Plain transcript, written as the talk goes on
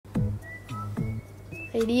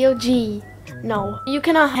Hey, D.O.G. No, you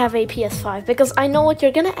cannot have a PS5 because I know what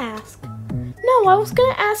you're gonna ask. No, I was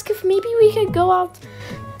gonna ask if maybe we could go out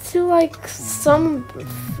to like some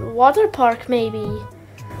water park maybe.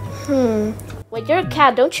 Wait, you're a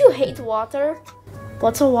cat. Don't you hate water?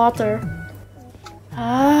 What's a water?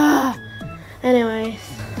 Anyway,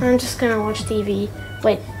 I'm just gonna watch TV.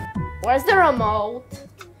 Wait, where's the remote?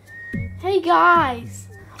 Hey guys!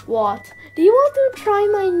 What? Do you want to try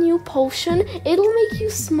my new potion? It'll make you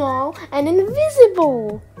small and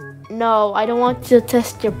invisible. No, I don't want to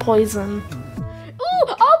test your poison. Ooh,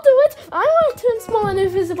 I'll do it! I want to turn small and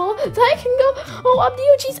invisible so I can go up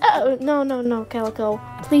D.O.G's. No, Calico.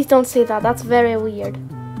 Please don't say that. That's very weird.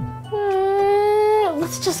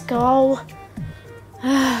 Let's just go.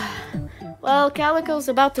 Well, Calico's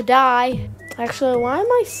about to die. Actually, why am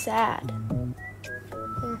I sad?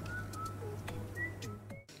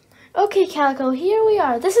 Okay, Calico, here we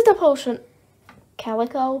are. This is the potion.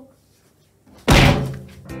 Calico?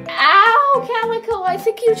 Ow, Calico, I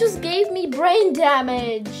think you just gave me brain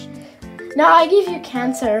damage. No, I gave you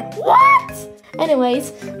cancer. What?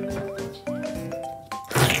 Anyways.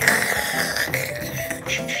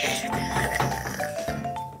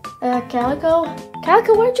 Calico?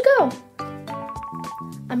 Calico, where'd you go?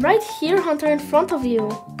 I'm right here, Hunter, in front of you.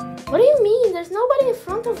 What do you mean? There's nobody in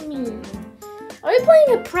front of me. Are you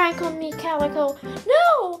playing a prank on me, Calico?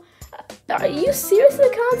 No! Are you seriously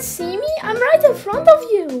can't see me? I'm right in front of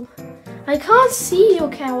you. I can't see you,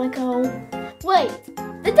 Calico. Wait,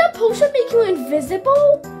 did that potion make you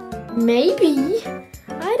invisible? Maybe.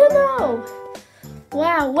 I don't know.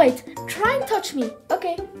 Wow, wait. Try and touch me.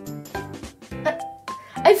 Okay.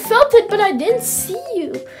 I felt it, but I didn't see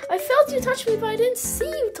you. I felt you touch me, but I didn't see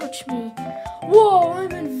you touch me. Whoa,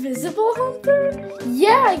 I'm invisible, Hunter?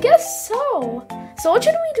 Yeah, I guess so. So what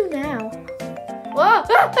should we do now? Whoa.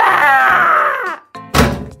 Ah!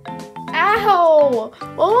 Ow!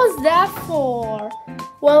 What was that for?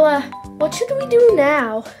 Well, what should we do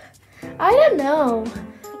now? I don't know.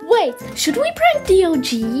 Wait, should we prank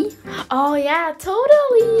D.O.G? Oh yeah,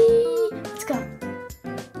 totally. Let's go.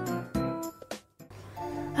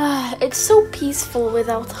 It's so peaceful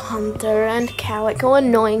without Hunter and Calico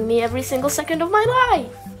annoying me every single second of my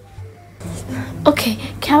life. Okay,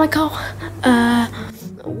 Calico,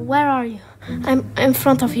 where are you? I'm in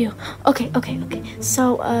front of you. Okay.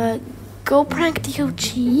 So, go prank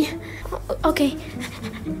D.O.G. Okay.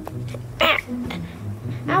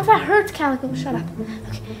 Ow, that hurts, Calico. Shut up.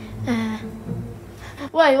 Okay.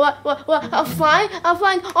 Wait, what? I'm flying?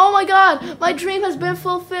 Oh my god, my dream has been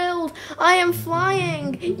fulfilled. I am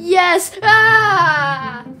flying. Yes.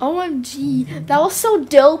 Ah! OMG, that was so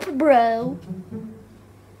dope, bro.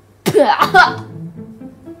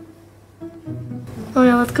 Oh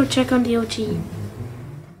yeah, let's go check on D.O.G.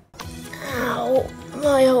 Ow,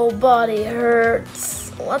 my whole body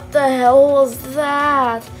hurts. What the hell was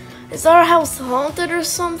that? Is our house haunted or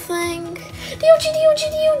something?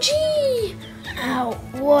 D.O.G. Ow,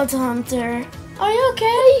 what, Hunter? Are you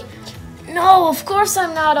okay? No, of course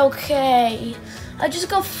I'm not okay. I just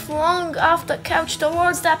got flung off the couch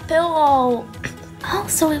towards that pillow. Oh,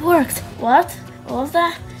 so it worked. What? What was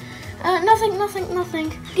that? Nothing.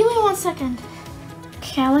 Give me 1 second.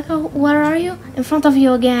 Calico, where are you? In front of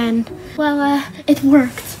you again. Well, it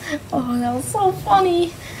worked. Oh, that was so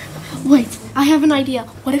funny. Wait, I have an idea.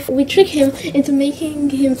 What if we trick him into making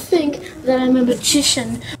him think that I'm a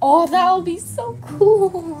magician? Oh, that would be so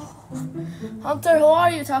cool. Hunter, who are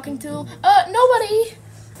you talking to? Nobody.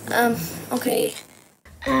 Okay.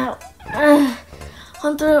 Ow.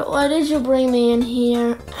 Hunter, why did you bring me in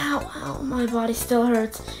here? Ow, my body still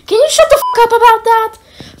hurts. Can you shut the f*** up about that?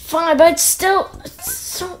 Fine, but it's so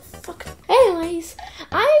fucking... Anyways,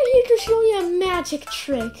 I'm here to show you a magic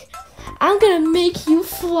trick. I'm gonna make you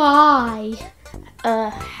fly.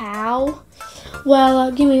 How?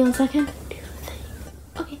 Well, give me 1 second.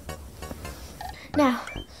 Okay. Now,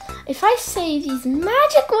 if I say these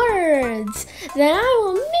magic words, then I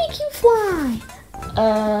will make you fly.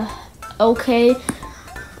 Okay.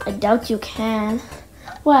 I doubt you can.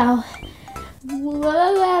 Well,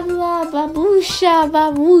 blah, blah, blah,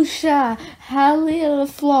 babusha, how little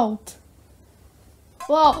float.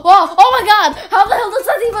 Whoa, oh my god, how the hell does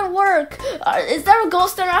that even work? Is there a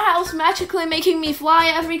ghost in our house magically making me fly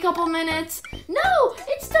every couple minutes? No,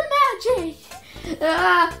 it's the magic.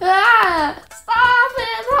 Stop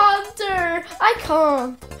it, Hunter. I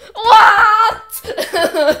can't. What?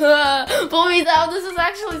 Boy, now this is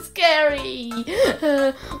actually scary.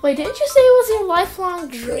 Wait, didn't you say it was your lifelong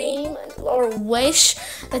dream or wish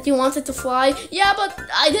that you wanted to fly? Yeah, but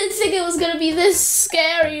I didn't think it was gonna be this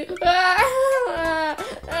scary.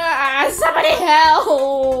 Somebody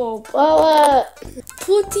help! Well,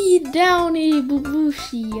 putty downy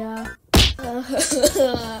bubushia.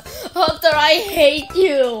 Hunter, I hate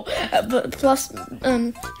you! But plus,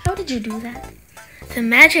 how did you do that? The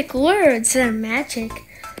magic words are magic.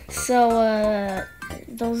 So,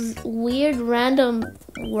 those weird random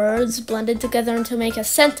words blended together to make a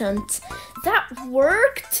sentence. That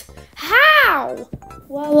worked? How?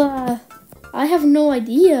 Well, I have no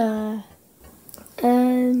idea.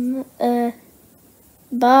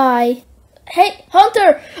 Bye. Hey,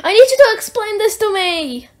 Hunter, I need you to explain this to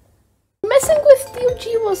me. Messing with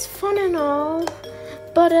D.O.G was fun and all,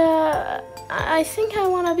 but I think I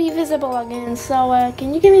want to be visible again, so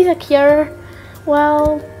can you give me the cure?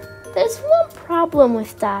 Well, there's one problem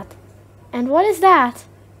with that. And what is that?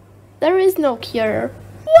 There is no cure.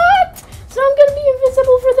 What? So I'm gonna be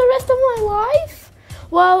invisible for the rest of my life?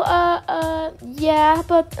 Well, yeah,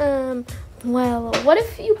 but, well, what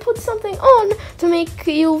if you put something on to make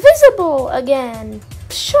you visible again?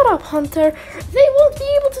 Shut up, Hunter. They won't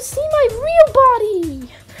be able to see my real body.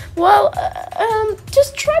 Well,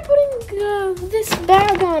 just try putting this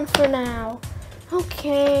bag on for now.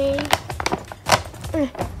 Okay.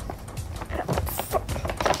 Is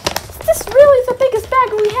this really the biggest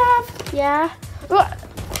bag we have? Yeah.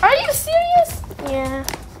 Are you serious? Yeah.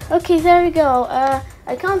 Okay, there we go.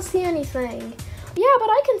 I can't see anything. Yeah, but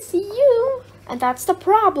I can see you. And that's the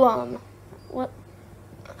problem. What?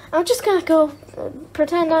 I'm just gonna go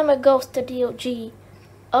pretend I'm a ghost to D.O.G.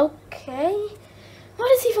 Okay.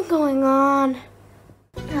 What is even going on?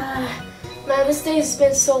 Man, this day has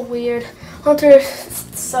been so weird. Hunter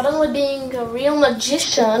suddenly being a real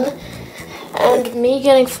magician and me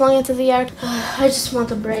getting flung into the air. I just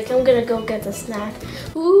want a break. I'm gonna go get a snack.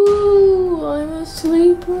 Ooh, I'm a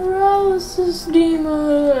sleep paralysis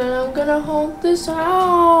demon and I'm gonna haunt this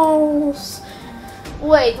house.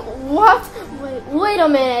 Wait, what? Wait a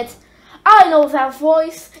minute. I know that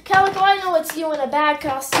voice. Calico, I know it's you in a bad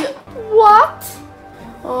costume. What?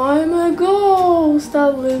 I'm a ghost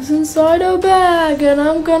that lives inside a bag and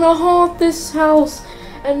I'm gonna haunt this house.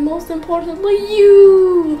 And most importantly,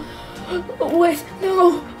 you. Wait,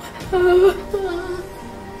 no.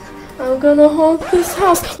 I'm gonna haunt this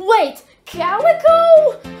house. Wait,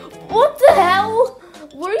 Calico? What the hell?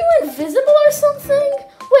 Were you invisible or something?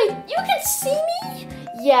 Wait, you can see me?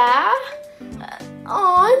 Yeah?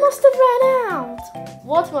 Oh, I must have ran out.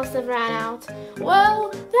 What must have ran out?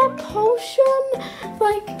 Well, that potion,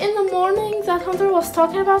 like in the morning that Hunter was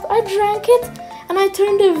talking about, I drank it and I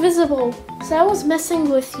turned invisible. So I was messing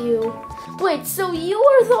with you. Wait, so you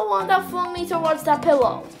were the one that flung me towards that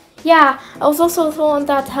pillow? Yeah, I was also the one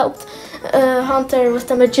that helped Hunter with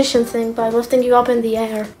the magician thing by lifting you up in the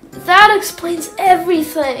air. That explains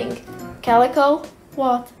everything. Calico,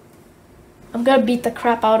 what? I'm gonna beat the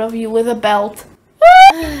crap out of you with a belt.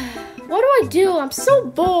 What do I do? I'm so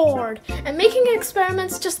bored. And making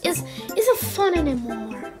experiments just isn't fun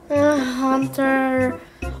anymore. Hunter.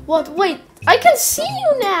 What? Wait, I can see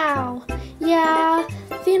you now. Yeah,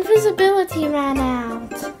 the invisibility ran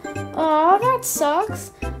out. Aw, that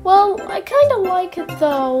sucks. Well, I kinda like it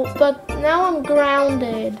though, but now I'm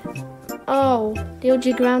grounded. Oh,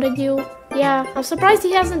 D.O.G grounded you? Yeah, I'm surprised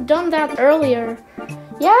he hasn't done that earlier.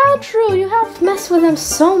 Yeah, true, you have messed with him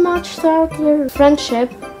so much throughout your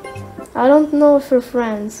friendship. I don't know if we're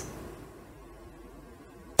friends.